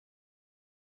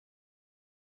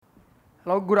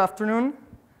Hello, good afternoon.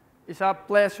 It's a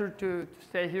pleasure to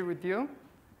stay here with you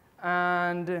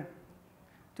and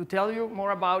to tell you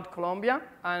more about Colombia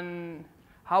and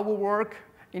how we work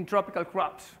in tropical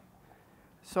crops.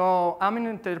 So I'm an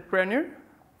entrepreneur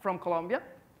from Colombia.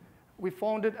 We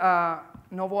founded a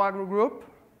Novo Agro group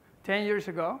 10 years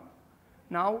ago.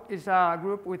 Now it's a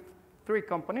group with 3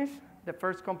 companies. The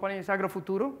first company is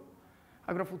Agrofuturo.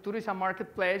 Agrofuturo is a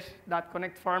marketplace that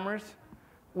connects farmers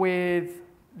with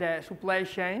the supply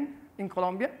chain in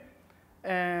Colombia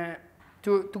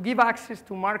to give access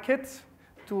to markets,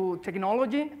 to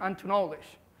technology, and to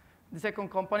knowledge. The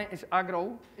second company is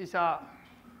Agro. It's an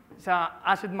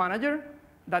asset manager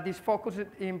that is focused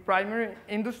in primary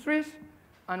industries,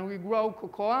 and we grow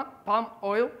cocoa, palm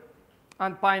oil,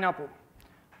 and pineapple.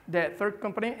 The third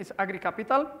company is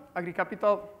AgriCapital.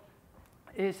 AgriCapital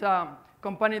is a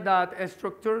company that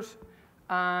structures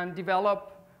and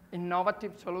develops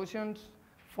innovative solutions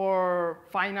for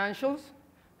financials,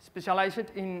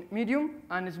 specialized in medium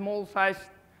and small-sized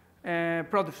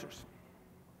producers.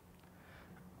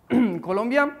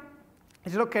 Colombia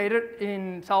is located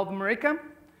in South America.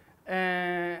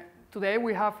 Today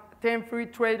we have 10 free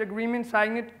trade agreements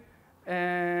signed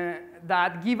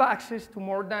that give access to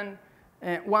more than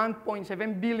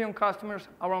 1.7 billion customers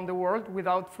around the world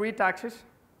without taxes.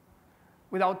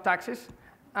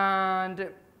 And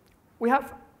we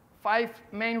have 5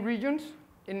 main regions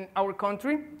in our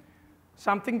country.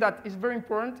 Something that is very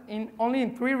important, only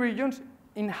in 3 regions,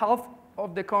 in half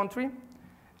of the country,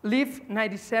 live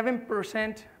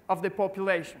 97% of the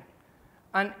population.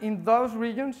 And in those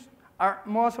regions are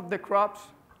most of the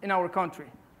crops in our country.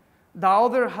 The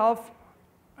other half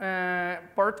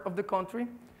part of the country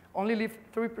only live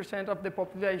 3% of the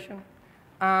population.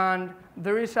 And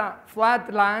there is a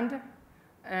flat land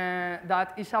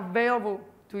that is available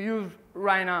to use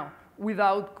right now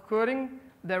without cutting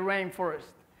the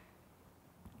rainforest.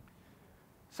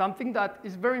 Something that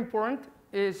is very important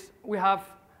is we have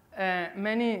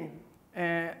many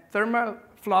thermal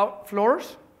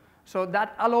floors, so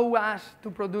that allow us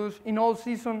to produce in all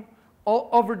season all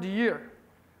over the year.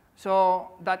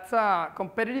 So that's a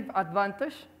competitive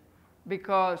advantage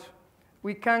because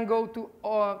we can go to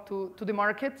the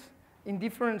markets in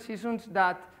different seasons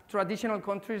that traditional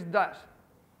countries does.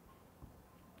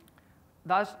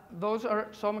 Those are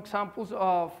some examples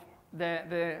of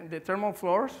the thermal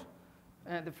floors.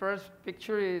 The first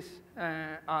picture is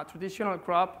a traditional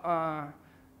crop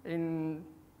in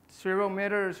 0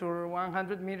 meters or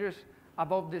 100 meters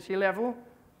above the sea level.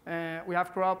 We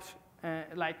have crops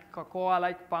like cocoa,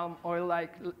 like palm oil,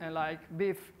 like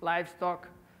beef, livestock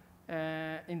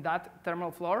in that thermal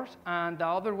floors. And the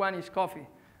other one is coffee.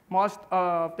 Most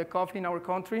of the coffee in our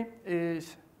country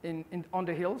is on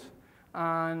the hills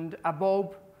and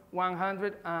above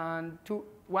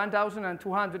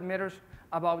 1,200 meters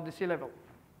above the sea level.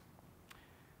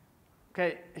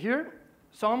 Okay, here,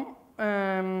 some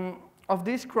of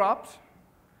these crops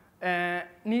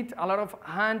need a lot of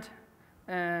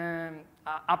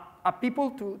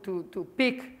people to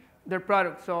pick their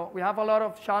products. So we have a lot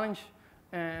of challenge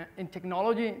in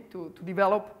technology to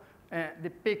develop the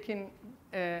picking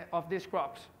of these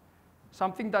crops.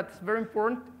 Something that's very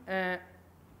important,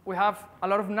 we have a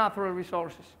lot of natural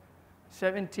resources.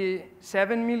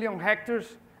 77 million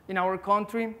hectares in our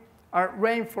country. Our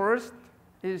rainforest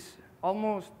is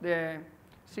almost the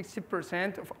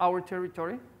 60% of our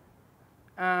territory.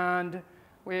 And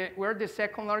we're the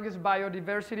second largest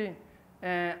biodiversity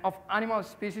of animal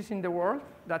species in the world.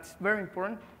 That's very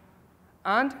important.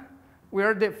 And we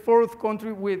are the 4th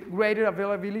country with greater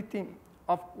availability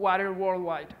of water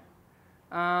worldwide.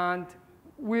 And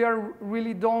we are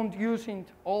really don't using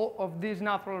all of these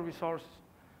natural resources.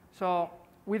 So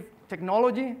with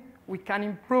technology, we can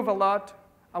improve a lot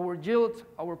our yields,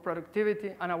 our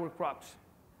productivity, and our crops.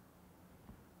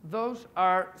 Those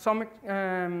are some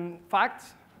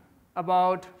facts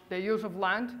about the use of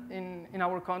land in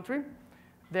our country.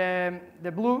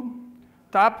 The blue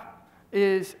tab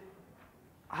is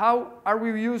how are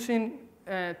we using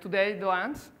today the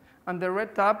lands, and the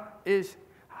red tab is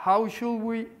how should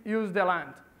we use the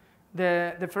land.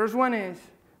 The first one is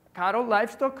cattle,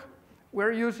 livestock.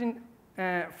 We're using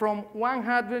from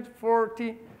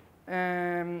 140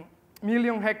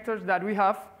 million hectares that we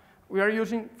have, we are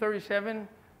using 37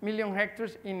 million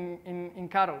hectares in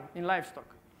cattle, in livestock.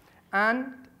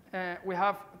 And we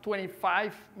have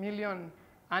 25 million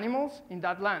animals in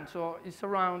that land, so it's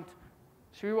around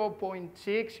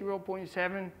 0.6,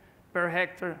 0.7 per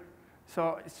hectare,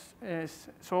 so it's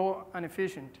so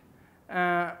inefficient.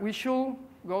 We should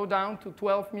go down to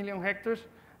 12 million hectares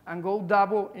and go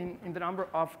double in the number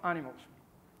of animals.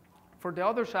 For the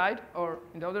other side, or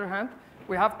on the other hand,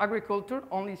 we have agriculture,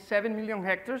 only 7 million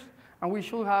hectares, and we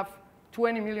should have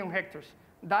 20 million hectares.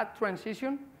 That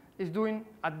transition is doing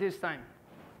at this time.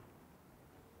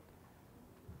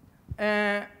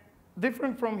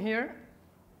 Different from here,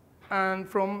 and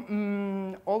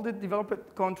from all the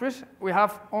developed countries, we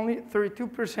have only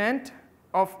 32%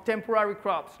 of temporary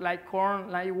crops, like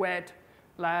corn, like wheat,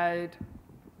 like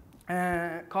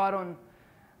cotton.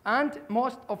 And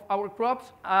most of our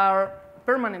crops are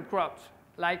permanent crops,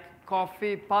 like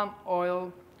coffee, palm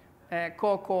oil,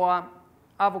 cocoa,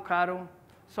 avocado,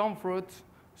 some fruits.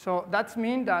 So that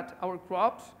means that our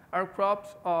crops are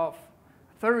crops of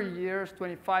 30 years,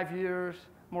 25 years,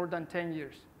 more than 10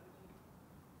 years.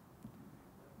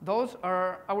 Those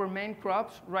are our main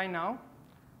crops right now.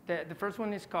 The first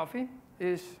one is coffee.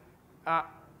 Is a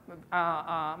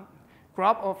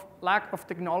crop of lack of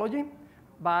technology,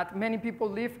 but many people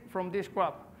live from this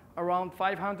crop, around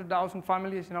 500,000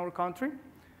 families in our country.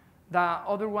 The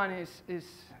other one is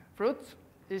fruits,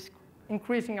 is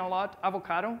increasing a lot,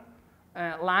 avocado,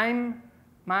 lime,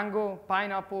 mango,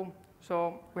 pineapple,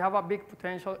 so we have a big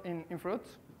potential in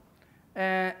fruits.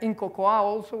 In cocoa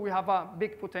also we have a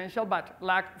big potential, but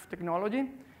lack of technology.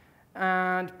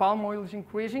 And palm oil is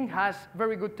increasing, has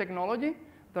very good technology.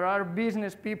 There are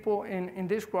business people in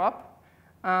this crop.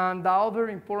 And the other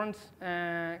important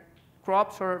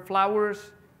crops are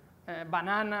flowers,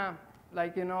 banana,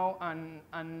 like you know,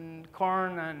 and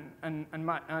corn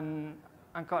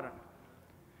and cotton.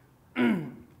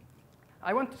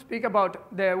 I want to speak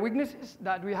about the weaknesses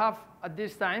that we have at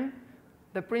this time.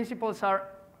 The principles are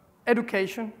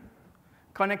education,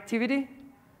 connectivity,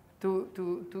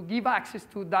 to give access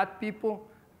to that people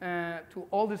to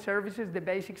all the services, the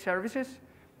basic services.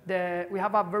 We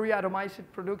have a very atomized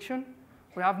production.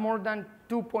 We have more than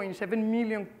 2.7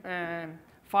 million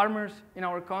farmers in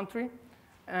our country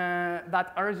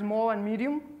that are small and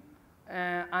medium,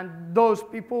 and those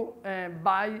people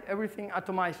buy everything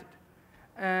atomized.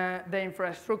 The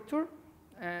infrastructure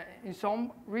in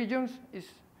some regions is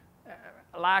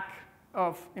a lack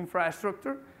of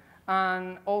infrastructure,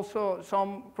 and also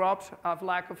some crops have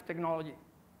lack of technology.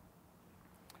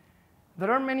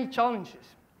 There are many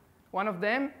challenges. One of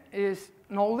them is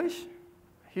knowledge.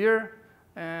 Here,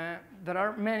 there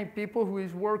are many people who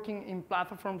is working in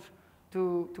platforms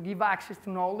to give access to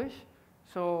knowledge.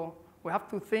 So we have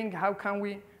to think how can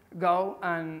we go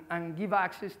and give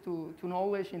access to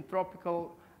knowledge in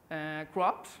tropical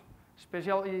crops,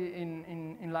 especially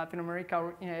in Latin America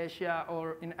or in Asia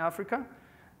or in Africa.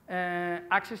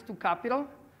 Access to capital.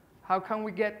 How can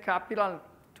we get capital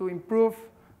to improve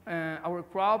our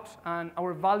crops and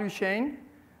our value chain?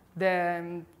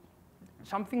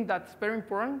 Something that's very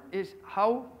important is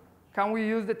how can we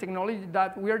use the technology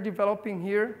that we are developing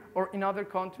here or in other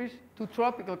countries to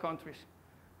tropical countries.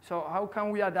 So how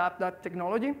can we adapt that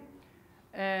technology?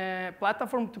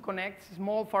 Platform to connect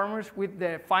small farmers with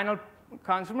the final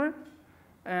consumer.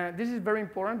 This is very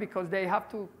important because they have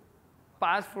to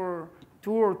pass for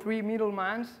 2 or 3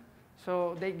 middlemen,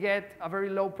 so they get a very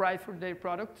low price for their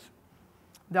products.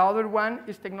 The other one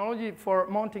is technology for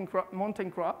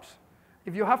mountain crops.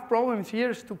 If you have problems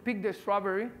here to pick the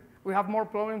strawberry, we have more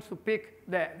problems to pick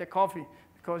the coffee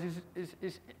because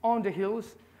it's on the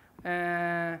hills.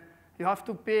 You have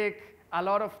to pick a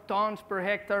lot of tons per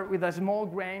hectare with a small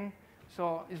grain,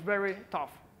 so it's very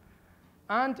tough.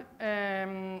 And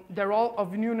the role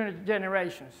of new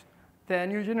generations. The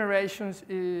new generations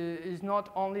is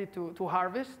not only to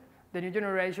harvest. The new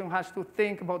generation has to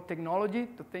think about technology,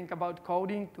 to think about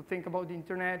coding, to think about the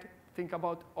internet, to think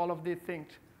about all of these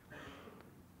things.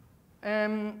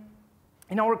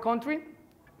 In our country,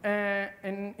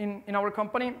 in our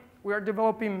company, we are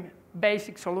developing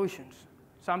basic solutions,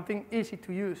 something easy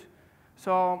to use.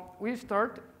 So we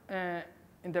start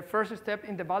in the first step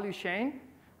in the value chain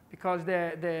because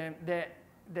the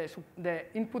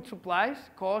input supplies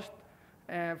cost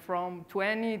from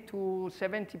 20 to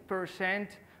 70%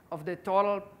 of the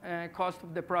total cost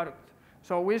of the product.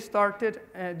 So we started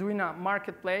doing a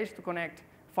marketplace to connect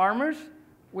farmers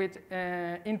with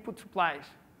input supplies.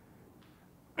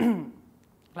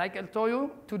 Like I told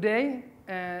you, today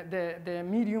the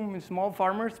medium and small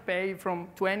farmers pay from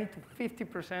 20 to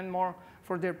 50% more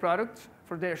for their products,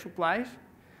 for their supplies.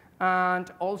 And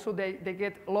also they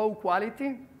get low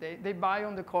quality. They buy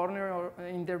on the corner or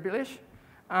in their village,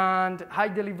 and high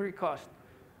delivery cost.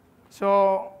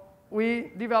 So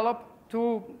we developed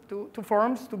two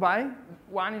forms to buy.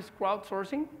 One is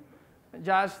crowdsourcing.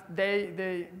 Just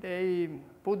they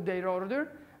put their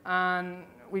order, and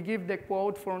we give the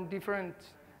quote from different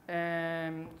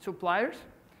suppliers.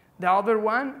 The other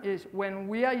one is when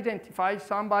we identify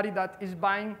somebody that is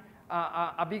buying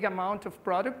a big amount of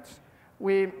products,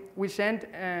 we send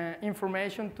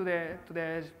information to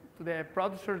the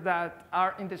producers that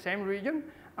are in the same region,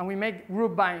 and we make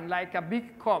group buying, like a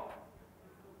big COP.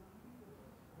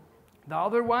 The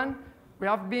other one, we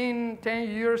have been 10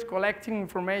 years collecting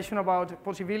information about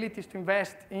possibilities to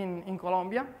invest in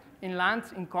Colombia, in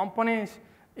lands, in companies,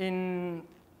 in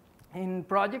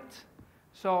projects.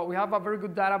 So we have a very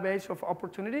good database of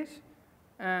opportunities,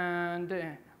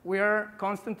 and we are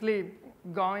constantly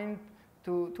going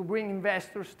to bring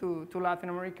investors to Latin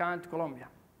America and to Colombia.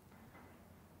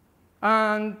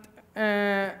 And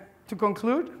to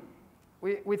conclude,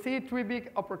 we see 3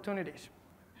 big opportunities.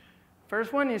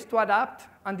 First one is to adapt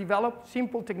and develop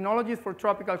simple technologies for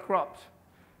tropical crops.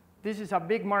 This is a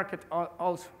big market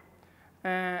also.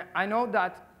 I know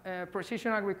that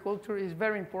precision agriculture is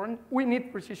very important. We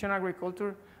need precision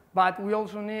agriculture, but we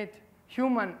also need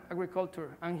human agriculture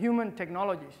and human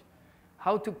technologies.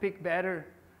 How to pick better,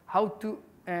 how to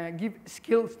give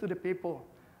skills to the people,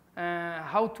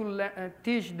 how to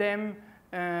teach them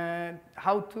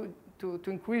how to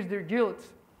increase their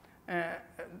yields.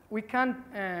 We can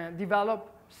develop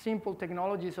simple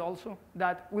technologies also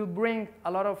that will bring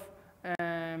a lot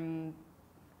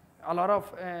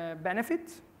of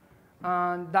benefits,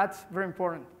 and that's very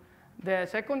important. The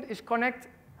second is connect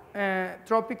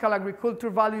tropical agriculture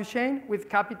value chain with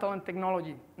capital and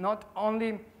technology, not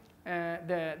only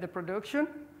the production.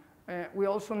 We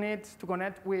also need to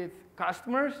connect with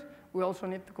customers. We also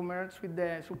need to connect with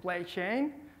the supply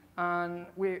chain, and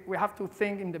we have to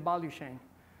think in the value chain.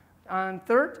 And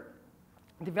third,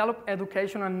 develop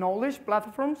education and knowledge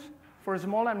platforms for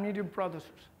small and medium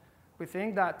producers. We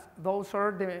think that those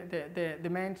are the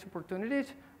main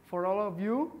opportunities for all of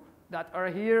you that are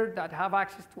here, that have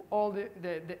access to all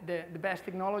the best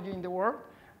technology in the world.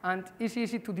 And it's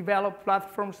easy to develop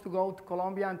platforms to go to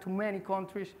Colombia and to many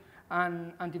countries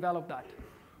and develop that.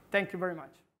 Thank you very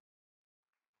much.